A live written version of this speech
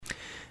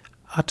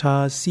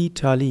Atta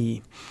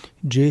Sitali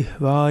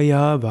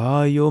Jihvaya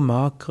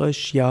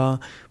Vayumakrishya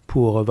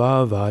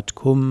Purvavat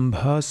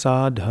Kumbha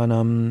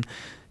Sadhanam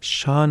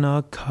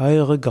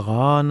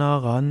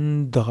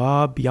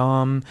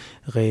Shanakairgranarandrabhyam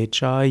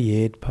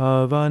Rechayet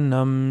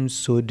Pavanam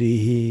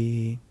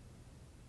Sudhi.